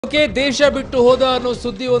Okay, ದೇಶ ಬಿಟ್ಟು ಹೋದ ಅನ್ನೋ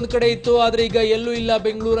ಸುದ್ದಿ ಒಂದ್ ಕಡೆ ಇತ್ತು. ಆದ್ರೆ ಈಗ ಎಲ್ಲೂ ಇಲ್ಲ,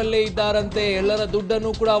 ಬೆಂಗಳೂರಲ್ಲೇ ಇದ್ದಾರಂತೆ. ಎಲ್ಲರ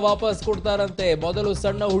ದುಡ್ಡನ್ನು ಕೂಡ ವಾಪಸ್ ಕೊಡ್ತಾರಂತೆ. ಮೊದಲು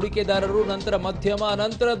ಸಣ್ಣ ಹೂಡಿಕೆದಾರರು, ನಂತರ ಮಧ್ಯಮ,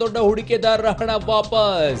 ನಂತರ ದೊಡ್ಡ ಹೂಡಿಕೆದಾರರ ಹಣ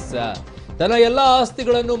ವಾಪಸ್. ತನ್ನ ಎಲ್ಲಾ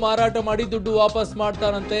ಆಸ್ತಿಗಳನ್ನು ಮಾರಾಟ ಮಾಡಿ ದುಡ್ಡು ವಾಪಸ್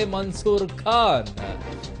ಮಾಡ್ತಾನಂತೆ ಮನ್ಸೂರ್ ಖಾನ್.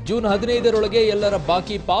 ಜೂನ್ 15ರೊಳಗೆ ಎಲ್ಲರ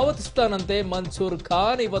ಬಾಕಿ ಪಾವತಿಸ್ತಾನಂತೆ ಮನ್ಸೂರ್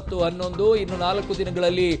ಖಾನ್. ಇವತ್ತು 11, ಇನ್ನು 4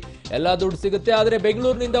 ದಿನಗಳಲ್ಲಿ ಎಲ್ಲಾ ದುಡ್ಡು ಸಿಗುತ್ತೆ. ಆದ್ರೆ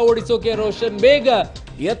ಬೆಂಗಳೂರಿನಿಂದ ಓಡಿಸೋಕೆ ರೋಷನ್ ಬೇಗ್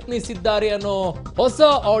ಯತ್ನಿಸಿದ್ದಾರೆ ಅನ್ನೋ ಹೊಸ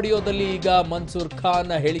ಆಡಿಯೋದಲ್ಲಿ ಈಗ ಮನ್ಸೂರ್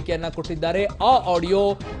ಖಾನ್ ಹೇಳಿಕೆಯನ್ನ ಕೊಟ್ಟಿದ್ದಾರೆ. ಆ ಆಡಿಯೋ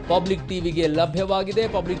ಪಬ್ಲಿಕ್ ಟಿವಿಗೆ ಲಭ್ಯವಾಗಿದೆ.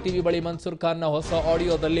 ಪಬ್ಲಿಕ್ ಟಿವಿ ಬಳಿ ಮನ್ಸೂರ್ ಖಾನ್ ನ ಹೊಸ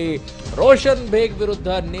ಆಡಿಯೋದಲ್ಲಿ ರೋಷನ್ ಬೇಗ್ ವಿರುದ್ಧ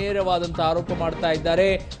ನೇರವಾದಂತಹ ಆರೋಪ ಮಾಡ್ತಾ ಇದ್ದಾರೆ.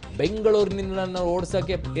 ಬೆಂಗಳೂರಿನಿಂದ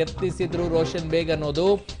ಓಡಿಸಕ್ಕೆ ಯತ್ನಿಸಿದ್ರು ರೋಷನ್ ಬೇಗ್ ಅನ್ನೋದು.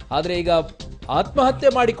 ಆದ್ರೆ ಈಗ ಆತ್ಮಹತ್ಯೆ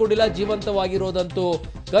ಮಾಡಿಕೊಂಡಿಲ್ಲ, ಜೀವಂತವಾಗಿರೋದಂತೂ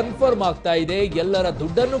ಕನ್ಫರ್ಮ್ ಆಗ್ತಾ ಇದೆ. ಎಲ್ಲರ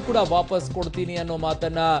ದುಡ್ಡನ್ನು ಕೂಡ ವಾಪಸ್ ಕೊಡ್ತೀನಿ ಅನ್ನೋ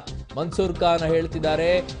ಮಾತನ್ನ ಮನ್ಸೂರ್ ಖಾನ್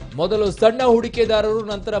ಹೇಳ್ತಿದ್ದಾರೆ. ಮೊದಲು ಸಣ್ಣ ಹೂಡಿಕೆದಾರರು,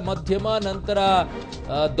 ನಂತರ ಮಧ್ಯಮ, ನಂತರ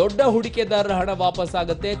ದೊಡ್ಡ ಹೂಡಿಕೆದಾರರ ಹಣ ವಾಪಸ್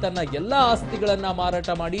ಆಗುತ್ತೆ. ತನ್ನ ಎಲ್ಲಾ ಆಸ್ತಿಗಳನ್ನ ಮಾರಾಟ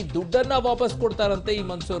ಮಾಡಿ ದುಡ್ಡನ್ನ ವಾಪಸ್ ಕೊಡ್ತಾರಂತೆ ಈ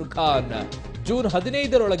ಮನ್ಸೂರ್ ಖಾನ್. ಜೂನ್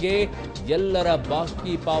 15ರೊಳಗೆ ಎಲ್ಲರ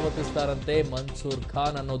ಬಾಕಿ ಪಾವತಿಸ್ತಾರಂತೆ ಮನ್ಸೂರ್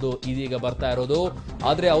ಖಾನ್ ಅನ್ನೋದು ಇದೀಗ ಬರ್ತಾ ಇರೋದು.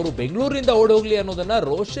 ಆದ್ರೆ ಅವರು ಬೆಂಗಳೂರಿನಿಂದ ಓಡೋಗ್ಲಿ ಅನ್ನೋದನ್ನ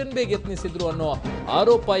ರೋಷನ್ ಬೇಗ್ ಯತ್ನಿಸಿದ್ರು ಅನ್ನೋ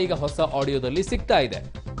ಆರೋಪ ಈಗ ಹೊಸ ಆಡಿಯೋದಲ್ಲಿ ಸಿಗ್ತಾ ಇದೆ.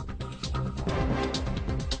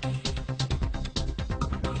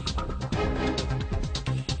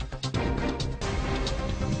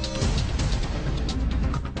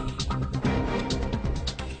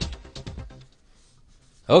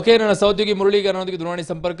 ಓಕೆ, ನನ್ನ ಸಹೋದ್ಯೋಗಿ ಮುರಳಿ ಈಗ ನನ್ನೊಂದಿಗೆ ದೂರವಾಣಿ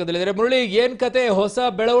ಸಂಪರ್ಕದಲ್ಲಿದ್ದಾರೆ. ಮುರಳಿ, ಏನ್ ಕತೆ? ಹೊಸ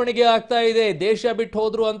ಬೆಳವಣಿಗೆ ಆಗ್ತಾ ಇದೆ. ದೇಶ ಬಿಟ್ಟು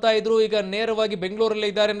ಹೋದ್ರು ಅಂತ ಇದ್ರು, ಈಗ ನೇರವಾಗಿ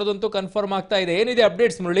ಬೆಂಗಳೂರಲ್ಲೇ ಇದ್ದಾರೆ ಅನ್ನೋದಂತೂ ಕನ್ಫರ್ಮ್ ಆಗ್ತಾ ಇದೆ. ಏನಿದೆ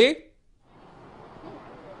ಅಪ್ಡೇಟ್ಸ್ ಮುರಳಿ?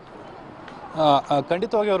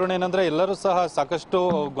 ಖಂಡಿತವಾಗಿ ಅರುಣ್, ಏನಂದ್ರೆ ಎಲ್ಲರೂ ಸಹ ಸಾಕಷ್ಟು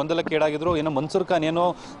ಗೊಂದಲಕ್ಕೀಡಾಗಿದ್ರು. ಇನ್ನು ಮನ್ಸೂರ್ ಖಾನ್ ಏನೋ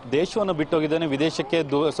ದೇಶವನ್ನು ಬಿಟ್ಟೋಗಿದ್ದಾನೆ, ವಿದೇಶಕ್ಕೆ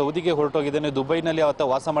ಸೌದಿಗೆ ಹೊರಟೋಗಿದ್ದಾನೆ, ದುಬೈನಲ್ಲಿ ಆತ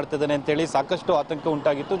ವಾಸ ಮಾಡ್ತಿದ್ದಾನೆ ಅಂತೇಳಿ ಸಾಕಷ್ಟು ಆತಂಕ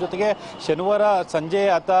ಉಂಟಾಗಿತ್ತು. ಜೊತೆಗೆ ಶನಿವಾರ ಸಂಜೆ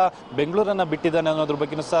ಆತ ಬೆಂಗಳೂರನ್ನ ಬಿಟ್ಟಿದ್ದಾನೆ ಅನ್ನೋದ್ರ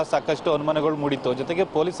ಬಗ್ಗೆನೂ ಸಹ ಸಾಕಷ್ಟು ಅನುಮಾನಗಳು ಮೂಡಿತ್ತು. ಜೊತೆಗೆ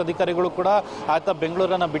ಪೊಲೀಸ್ ಅಧಿಕಾರಿಗಳು ಕೂಡ ಆತ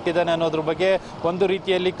ಬೆಂಗಳೂರನ್ನ ಬಿಟ್ಟಿದ್ದಾನೆ ಅನ್ನೋದ್ರ ಬಗ್ಗೆ ಒಂದು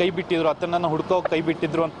ರೀತಿಯಲ್ಲಿ ಕೈ ಬಿಟ್ಟಿದ್ರು, ಆತನನ್ನು ಹುಡುಕೋ ಕೈ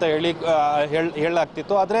ಬಿಟ್ಟಿದ್ರು ಅಂತ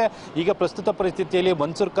ಹೇಳಲಾಗ್ತಿತ್ತು. ಆದ್ರೆ ಈಗ ಪ್ರಸ್ತುತ ಪರಿಸ್ಥಿತಿಯಲ್ಲಿ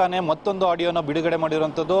ಮನ್ಸೂರ್ ಖಾನ್ ಮತ್ತೊಂದು ಆಡಿಯೋನ ಬಿಡುಗಡೆ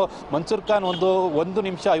ಮಾಡಿರುವಂತದ್ದು. ಮನ್ಸೂರ್ ಖಾನ್ ಒಂದು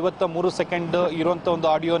ನಿಮಿಷ 53 ಸೆಕೆಂಡ್ ಇರುವಂತ ಒಂದು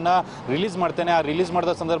ಆಡಿಯೋನ ರಿಲೀಸ್ ಮಾಡ್ತೇನೆ. ಆ ರಿಲೀಸ್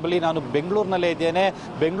ಮಾಡಿದ ಸಂದರ್ಭದಲ್ಲಿ ನಾನು ಬೆಂಗಳೂರಿನಲ್ಲೇ ಇದ್ದೇನೆ,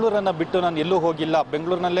 ಬೆಂಗಳೂರನ್ನ ಬಿಟ್ಟು ನಾನು ಎಲ್ಲೂ ಹೋಗಿಲ್ಲ,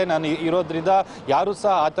 ಬೆಂಗಳೂರಿನಲ್ಲೇ ನಾನು ಇರೋದ್ರಿಂದ ಯಾರು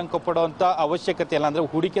ಸಹ ಆತಂಕ ಪಡುವಂತ ಅವಶ್ಯಕತೆ ಇಲ್ಲ. ಅಂದ್ರೆ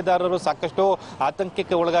ಹೂಡಿಕೆದಾರರು ಸಾಕಷ್ಟು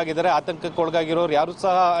ಆತಂಕಕ್ಕೆ ಒಳಗಾಗಿದ್ದಾರೆ, ಆತಂಕಕ್ಕೆ ಒಳಗಾಗಿರೋರು ಯಾರು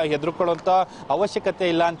ಸಹ ಹೆದರ್ಕೊಳ್ಳುವಂತ ಅವಶ್ಯಕತೆ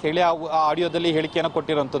ಇಲ್ಲ ಅಂತ ಹೇಳಿ ಆ ಆಡಿಯೋದಲ್ಲಿ ಹೇಳಿಕೆಯನ್ನು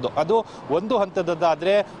ಕೊಟ್ಟಿರುವಂತದ್ದು. ಅದು ಒಂದು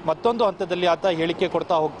ಹಂತದಾದ್ರೆ ಮತ್ತೊಂದು ಹಂತದಲ್ಲಿ ಆತ ಹೇಳಿಕೆ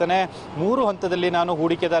ಕೊಡ್ತಾ ಹೋಗ್ತಾನೆ. 3 ಹಂತದಲ್ಲಿ ನಾನು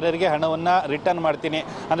ಹೂಡಿಕೆದಾರರಿಗೆ ಹಣವನ್ನ ರಿಟರ್ನ್ ಮಾಡ್ತೀನಿ.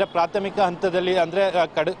 ಅಂದ್ರೆ ಪ್ರಾಥಮಿಕ ಹಂತದಲ್ಲಿ ಅಂದ್ರೆ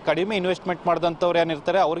ಕಡಿಮೆ ಇನ್ವೆಸ್ಟ್ಮೆಂಟ್ ಮಾಡಿದಂಥವ್ರು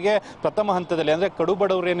ಏನಿರ್ತಾರೆ ಅವ್ರಿಗೆ ಪ್ರಥಮ ಹಂತದಲ್ಲಿ, ಅಂದ್ರೆ ಕಡು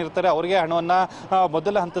ಬಡವರು ಏನಿರ್ತಾರೆ ಅವ್ರಿಗೆ ಹಣವನ್ನ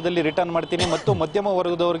ಮೊದಲ ಹಂತದಲ್ಲಿ ರಿಟರ್ನ್ ಮಾಡ್ತೀನಿ, ಮತ್ತು ಮಧ್ಯಮ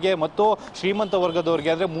ವರ್ಗದವ್ರಿಗೆ ಮತ್ತು ಶ್ರೀಮಂತ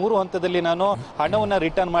ವರ್ಗದವ್ರಿಗೆ ಅಂದ್ರೆ 3 ಹಂತದಲ್ಲಿ ನಾನು ಹಣವನ್ನ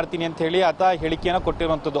ರಿಟರ್ನ್ ಮಾಡ್ತೀನಿ ಅಂತ ಹೇಳಿ ಆತ ಹೇಳಿಕೆಯನ್ನು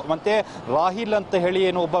ಕೊಟ್ಟಿರುವಂತದ್ದು. ಮತ್ತೆ ರಾಹಿಲ್ ಅಂತ ಹೇಳಿ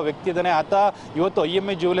ಏನು ಒಬ್ಬ ವ್ಯಕ್ತಿ ಇದ್ದಾನೆ, ಆತ ಇವತ್ತು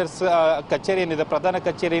IMA ಜ್ಯುವೆಲರ್ಸ್ ಕಚೇರಿ ಏನಿದೆ, ಪ್ರಧಾನ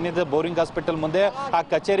ಕಚೇರಿ ಏನಿದೆ ಬೋರಿಂಗ್ ಹಾಸ್ಪಿಟಲ್ ಮುಂದೆ, ಆ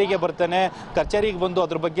ಕಚೇರಿಗೆ ಬರ್ತಾನೆ. ಕಚೇರಿಗೆ ಬಂದು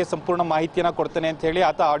ಅದ್ರ ಬಗ್ಗೆ ಸಂಪೂರ್ಣ ಮಾಹಿತಿಯನ್ನ ಕೊಡ್ತಾನೆ ಅಂತ ಹೇಳಿ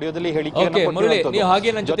ಆತ ಆಡಿಯೋದಲ್ಲಿ ಹೇಳಿಕೆಯನ್ನು ಕೊಟ್ಟಿರುವಂತದ್ದು.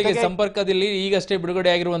 ಹಾಗೆ ನನ್ನ ಜೊತೆಗೆ ಸಂಪರ್ಕದಲ್ಲಿ ಈಗಷ್ಟೇ ಬಿಡುಗಡೆ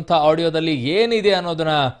ಆಗಿರುವಂತಹ ಆಡಿಯೋದಲ್ಲಿ ಏನಿದೆ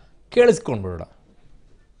ಅನ್ನೋದನ್ನ ಕೇಳಿಸ್ಕೊಂಡ್ಬಿಡೋಣ.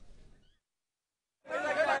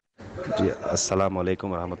 जी अस्सलाम वालेकुम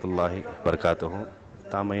रहमतुल्लाहि बरकातहू।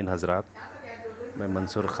 तामीन हज़रात, मैं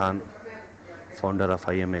Mansoor Khan, founder of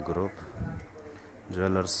IMA group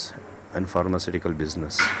jewellers and pharmaceutical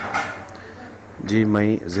business. जी मैं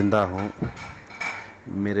ज़िंदा हूँ।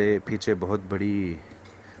 मेरे पीछे बहुत बड़ी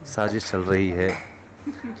साजिश चल रही है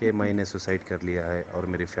कि मैंने सुसाइड कर लिया है और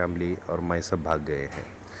मेरी फैमिली और मैं सब भाग गए हैं।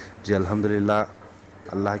 जी अल्हम्दुलिल्लाह,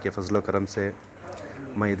 अल्लाह के फजल व करम से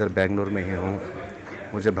मैं इधर बेंगलोर में ही हूँ।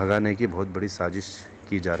 मुझे भगाने की बहुत बड़ी साजिश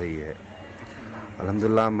की जा रही है।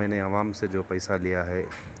 अल्हम्दुलिल्लाह, मैंने आवाम से जो पैसा लिया है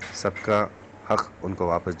सबका हक़ उनको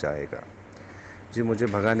वापस जाएगा। जी मुझे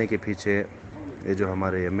भगाने के पीछे ये जो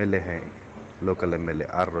हमारे MLA हैं, local MLA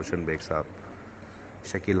are Roshan bag साहब,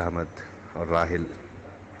 शकील अहमद और राहिल,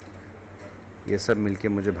 ये सब मिलके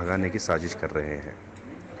मुझे भगाने की साजिश कर रहे हैं।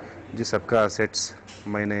 जी सबका असेट्स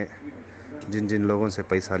मैंने जिन जिन लोगों से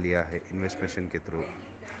पैसा लिया है इन्वेस्टमेंट के थ्रू,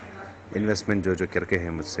 इन्वेस्टमेंट जो करके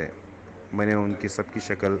हैं मुझसे, मैंने उनकी सबकी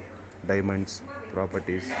शक्ल डायमंड्स,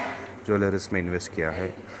 प्रॉपर्टीज़, ज्वेलरीज में इन्वेस्ट किया है।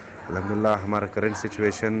 अल्हम्दुलिल्लाह, हमारा करंट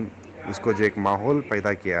सिचुएशन, इसको जो एक माहौल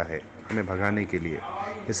पैदा किया है हमें भगाने के लिए,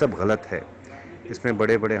 ये सब गलत है। इसमें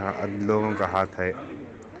बड़े बड़े लोगों का हाथ है।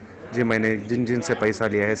 जी मैंने जिन जिन से पैसा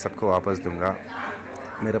लिया है सबको वापस दूंगा।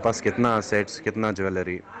 मेरे पास कितना असेट्स, कितना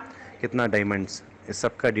ज्वेलरी, कितना डायमंड्स, इस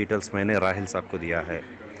सब का डिटेल्स मैंने राहिल साहब को दिया है।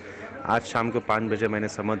 आज शाम को 5 बजे मैंने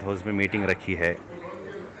समद हाउस में मीटिंग रखी है।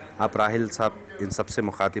 आप राहिल साहब इन सब से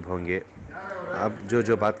मुखातिब होंगे। अब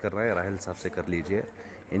जो बात कर रहे हैं राहिल साहब से कर लीजिए।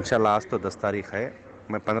 इंशाल्लाह आज तो 10 तारीख है,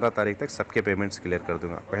 मैं 15 तारीख तक सबके पेमेंट्स क्लियर कर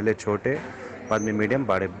दूंगा, पहले छोटे, बाद में मीडियम,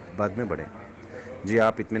 बाद में बड़े। जी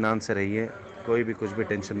आप इत्मीनान से रहिए, कोई भी कुछ भी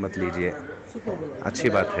टेंशन मत लीजिए, अच्छी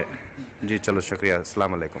बात है। जी चलो शुक्रिया,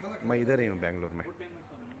 अस्सलाम वालेकुम। मैं इधर ही हूँ बेंगलोर में।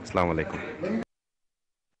 अस्सलाम वालेकुम।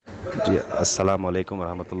 जी अस्सलाम वालेकुम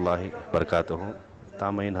रहमतुल्लाहि बरकातहू।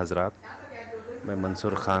 तामीन हजरात, मैं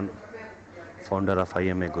Mansoor Khan, founder of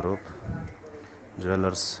IMA group,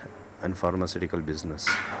 jewellers and pharmaceutical business.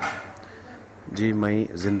 जी मैं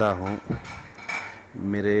ज़िंदा हूँ,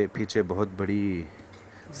 मेरे पीछे बहुत बड़ी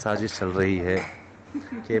साजिश चल रही है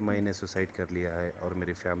कि मैंने सुसाइड कर लिया है और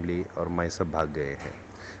मेरी फैमिली और मैं सब भाग गए हैं।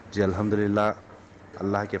 जी अल्हम्दुलिल्लाह,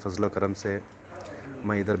 अल्लाह के फजल करम से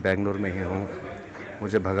मैं इधर बेंगलोर में ही हूँ।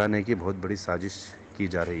 मुझे भगाने की बहुत बड़ी साजिश की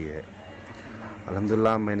जा रही है।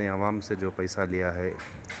 अल्हम्दुलिल्लाह मैंने आवाम से जो पैसा लिया है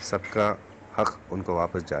सबका हक़ उनको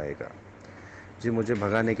वापस जाएगा। जी मुझे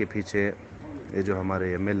भगाने के पीछे ये जो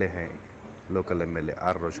हमारे MLA हैं, local MLA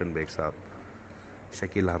are Roshan bag साहब,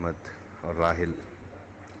 शकील अहमद और राहिल,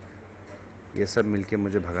 ये सब मिलके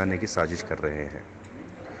मुझे भगाने की साजिश कर रहे हैं।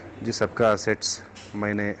 जी सबका असेट्स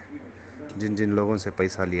मैंने जिन जिन लोगों से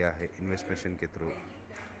पैसा लिया है इन्वेस्टमेंट के थ्रू,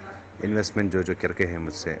 इन्वेस्टमेंट जो जो करके हैं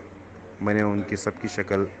मुझसे, मैंने उनकी सबकी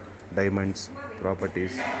शक्ल डायमंड्स,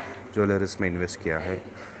 प्रॉपर्टीज़, ज्वेलरीज में इन्वेस्ट किया है।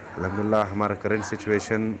 अल्हम्दुलिल्लाह हमारा करंट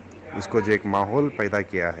सिचुएशन, इसको जो एक माहौल पैदा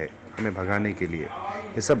किया है हमें भगाने के लिए,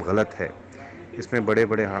 ये सब गलत है। इसमें बड़े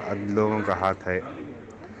बड़े लोगों का हाथ है।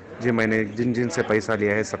 जी मैंने जिन जिन से पैसा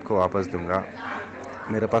लिया है सबको वापस दूंगा।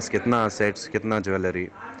 मेरे पास कितना असेट्स, कितना ज्वेलरी,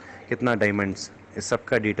 कितना डायमंड्स, इस सब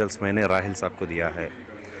का डिटेल्स मैंने राहिल साहब को दिया है।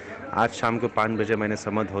 आज शाम को 5 बजे मैंने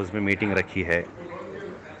समद हाउस में मीटिंग रखी है।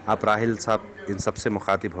 आप राहिल साहब इन सब से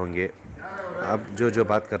मुखातिब होंगे। अब जो जो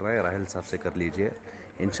बात कर रहे हैं राहिल साहब से कर लीजिए।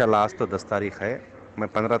 इंशाल्लाह आज तो 10 तारीख है, मैं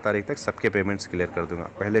 15 तारीख तक सबके पेमेंट्स क्लियर कर दूंगा,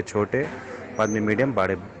 पहले छोटे, बाद में मीडियम,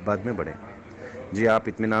 बाद में बड़े। जी आप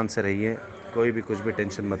इत्मीनान से रहिए, कोई भी कुछ भी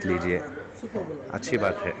टेंशन मत लीजिए, अच्छी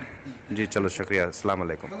बात है। जी चलो शुक्रिया, अस्सलाम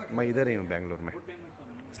वालेकुम। मैं इधर ही हूँ बेंगलोर में।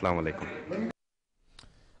 अस्सलाम वालेकुम।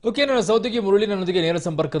 ಓಕೆ, ನನ್ನ ಸಹೋದ್ಯೋಗಿ ಮುರಳಿ ನನ್ನೊಂದಿಗೆ ನೇರ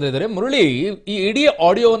ಸಂಪರ್ಕದಲ್ಲಿದ್ದಾರೆ. ಮುರಳಿ, ಈ ಇಡೀ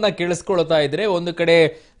ಆಡಿಯೋವನ್ನ ಕೇಳಿಸ್ಕೊಳ್ತಾ ಇದ್ರೆ ಒಂದು ಕಡೆ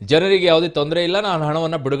ಜನರಿಗೆ ಯಾವುದೇ ತೊಂದರೆ ಇಲ್ಲ, ನಾನು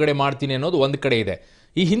ಹಣವನ್ನ ಬಿಡುಗಡೆ ಮಾಡ್ತೀನಿ ಅನ್ನೋದು ಒಂದು ಕಡೆ ಇದೆ.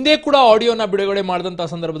 ಈ ಹಿಂದೆ ಕೂಡ ಆಡಿಯೋನ ಬಿಡುಗಡೆ ಮಾಡಿದಂತಹ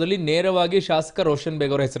ಸಂದರ್ಭದಲ್ಲಿ ನೇರವಾಗಿ ಶಾಸಕ ರೋಷನ್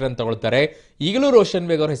ಬೇಗ್ ಅವರ ಹೆಸರನ್ನು ತಗೊಳ್ತಾರೆ. ಈಗಲೂ ರೋಷನ್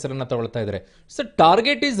ಬೇಗ್ ಅವರ ಹೆಸರನ್ನ ತಗೊಳ್ತಾ ಇದ್ದಾರೆ. ಸರ್,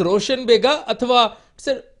 ಟಾರ್ಗೆಟ್ ಇಸ್ ರೋಷನ್ ಬೇಗ ಅಥವಾ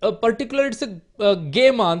ಸರ್ ಪರ್ಟಿಕ್ಯುಲರ್ ಇಟ್ಸ್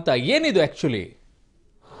ಗೇಮ್ ಅಂತ ಏನಿದು ಆಕ್ಚುಲಿ?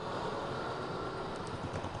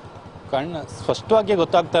 ಸ್ಪಷ್ಟವಾಗಿ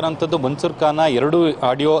ಗೊತ್ತಾಗ್ತಾ ಇರೋಂಥದ್ದು ಮನ್ಸೂರ್ ಖಾನ ಎರಡು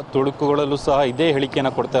ಆಡಿಯೋ ತುಣುಕುಗಳಲ್ಲೂ ಸಹ ಇದೇ ಹೇಳಿಕೆಯನ್ನು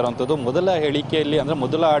ಕೊಡ್ತಾ ಇರೋಂಥದ್ದು. ಮೊದಲ ಹೇಳಿಕೆಯಲ್ಲಿ ಅಂದರೆ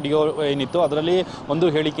ಮೊದಲ ಆಡಿಯೋ ಏನಿತ್ತು ಅದರಲ್ಲಿ ಒಂದು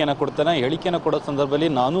ಹೇಳಿಕೆಯನ್ನು ಕೊಡ್ತಾನೆ. ಹೇಳಿಕೆಯನ್ನು ಕೊಡೋ ಸಂದರ್ಭದಲ್ಲಿ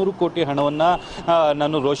 400 ಕೋಟಿ ಹಣವನ್ನು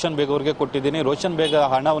ನಾನು ರೋಷನ್ ಬೇಗ್ ಅವರಿಗೆ ಕೊಟ್ಟಿದ್ದೀನಿ, ರೋಷನ್ ಬೇಗ್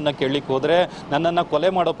ಹಣವನ್ನು ಕೇಳಲಿಕ್ಕೆ ಹೋದರೆ ನನ್ನನ್ನು ಕೊಲೆ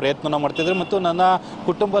ಮಾಡೋ ಪ್ರಯತ್ನ ಮಾಡ್ತಿದ್ದಾರೆ ಮತ್ತು ನನ್ನ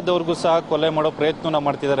ಕುಟುಂಬದವ್ರಿಗೂ ಸಹ ಕೊಲೆ ಮಾಡೋ ಪ್ರಯತ್ನ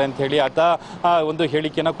ಮಾಡ್ತಿದ್ದಾರೆ ಅಂತ ಹೇಳಿ ಆತ ಒಂದು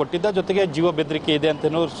ಹೇಳಿಕೆಯನ್ನು ಕೊಟ್ಟಿದ್ದ. ಜೊತೆಗೆ ಜೀವ ಬೆದರಿಕೆ ಇದೆ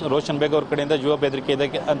ಅಂತಲೂ ರೋಷನ್ ಬೇಗ್ ಅವ್ರ ಕಡೆಯಿಂದ ಜೀವ ಬೆದರಿಕೆ ಇದೆ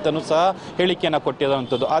ಅಂತಲೂ ಸಹ ಹೇಳಿಕೆಯನ್ನು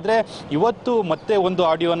ಕೊಟ್ಟಿರೋಂಥದ್ದು. ಆದರೆ ಇವತ್ತು ಮತ್ತೆ ಒಂದು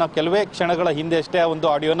ಆಡಿಯೋನ ಕೆಲವೇ ಕ್ಷಣಗಳ ಹಿಂದೆ ಅಷ್ಟೇ ಒಂದು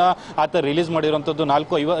ಆಡಿಯೋನ ಆತ ರಿಲೀಸ್ ಮಾಡಿರುವಂಥದ್ದು.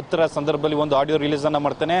 4:50 ಸಂದರ್ಭದಲ್ಲಿ ಒಂದು ಆಡಿಯೋ ರಿಲೀಸ್ ಅನ್ನ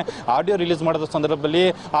ಮಾಡ್ತಾನೆ. ಆಡಿಯೋ ರಿಲೀಸ್ ಮಾಡಿದ ಸಂದರ್ಭದಲ್ಲಿ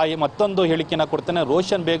ಮತ್ತೊಂದು ಹೇಳಿಕೆಯನ್ನು ಕೊಡ್ತಾನೆ.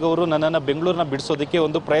 ರೋಷನ್ ಬೇಗ್ ಅವರು ನನ್ನನ್ನು ಬೆಂಗಳೂರನ್ನ ಬಿಡಿಸೋದಕ್ಕೆ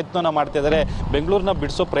ಒಂದು ಪ್ರಯತ್ನ ಮಾಡ್ತಾ ಇದ್ದಾರೆ, ಬೆಂಗಳೂರನ್ನ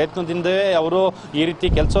ಬಿಡಿಸೋ ಪ್ರಯತ್ನದಿಂದಲೇ ಅವರು ಈ ರೀತಿ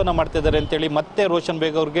ಕೆಲಸವನ್ನ ಮಾಡ್ತಾ ಇದ್ದಾರೆ ಅಂತೇಳಿ ಮತ್ತೆ ರೋಷನ್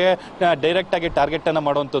ಬೇಗ್ ಅವ್ರಿಗೆ ಡೈರೆಕ್ಟ್ ಆಗಿ ಟಾರ್ಗೆಟ್ ಅನ್ನ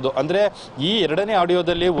ಮಾಡುವಂಥದ್ದು. ಅಂದ್ರೆ ಈ ಎರಡನೇ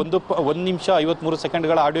ಆಡಿಯೋದಲ್ಲಿ 1 ನಿಮಿಷ 53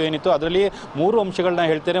 ಸೆಕೆಂಡ್ಗಳ ಆಡಿಯೋ ಏನಿತ್ತು ಅದರಲ್ಲಿ 3 ಅಂಶಗಳನ್ನ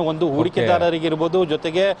ಹೇಳ್ತೇನೆ. ಒಂದು ಹೂಡಿಕೆದಾರರಿಗೆ ಇರ್ಬೋದು,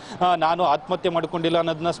 ಜೊತೆಗೆ ನಾನು ಆತ್ಮಹತ್ಯೆ ಮಾಡಿಕೊಂಡಿಲ್ಲ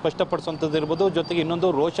ಅನ್ನೋದನ್ನ ಸ್ಪಷ್ಟಪಡಿಸುವಂಥದ್ದು ಇರ್ಬೋದು, ಜೊತೆಗೆ ಇನ್ನೊಂದು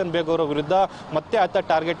ರೋಷನ್ ಬೇಗ್ ಅವರ ವಿರುದ್ಧ ಮತ್ತೆ ಆತ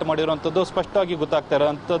ಟಾರ್ಗೆಟ್ ಮಾಡಿರುವಂಥದ್ದು ಸ್ಪಷ್ಟವಾಗಿ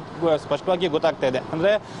ಗೊತ್ತಾಗ್ತಾ ಇದೆ.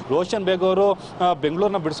 ಅಂದ್ರೆ ರೋಷನ್ ಬೇಗ್ ಅವರು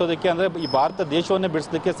ಬೆಂಗಳೂರನ್ನ ಬಿಡಿಸೋದಕ್ಕೆ, ಅಂದ್ರೆ ಈ ಭಾರತ ದೇಶವನ್ನೇ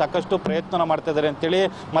ಬಿಡಿಸೋದಕ್ಕೆ ಸಾಕಷ್ಟು ಪ್ರಯತ್ನ ಮಾಡ್ತಾ ಇದ್ದಾರೆ ಅಂತೇಳಿ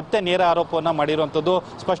ಮತ್ತೆ ನೇರ ಆರೋಪವನ್ನ ಮಾಡಿರುವಂಥದ್ದು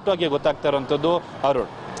ಸ್ಪಷ್ಟವಾಗಿ ಗೊತ್ತಾಗ್ತಾ ಇರುವಂಥದ್ದು.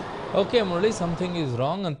 Arun, okay Murali, something is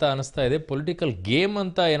wrong ಅಂತ ಅನಿಸ್ತಾ ಇದೆ. ಪೊಲಿಟಿಕಲ್ ಗೇಮ್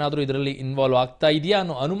ಅಂತ ಏನಾದರೂ ಇದರಲ್ಲಿ ಇನ್ವಾಲ್ವ್ ಆಗ್ತಾ ಇದೆಯಾ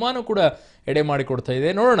ಅನ್ನೋ ಅನುಮಾನ ಕೂಡ ಎಡೆ ಮಾಡಿಕೊಡ್ತಾ ಇದೆ.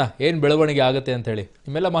 ನೋಡೋಣ ಏನು ಬೆಳವಣಿಗೆ ಆಗುತ್ತೆ ಅಂತ ಹೇಳಿ.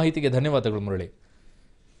 ನಿಮ್ಮೆಲ್ಲ ಮಾಹಿತಿಗೆ ಧನ್ಯವಾದಗಳು ಮುರಳಿ.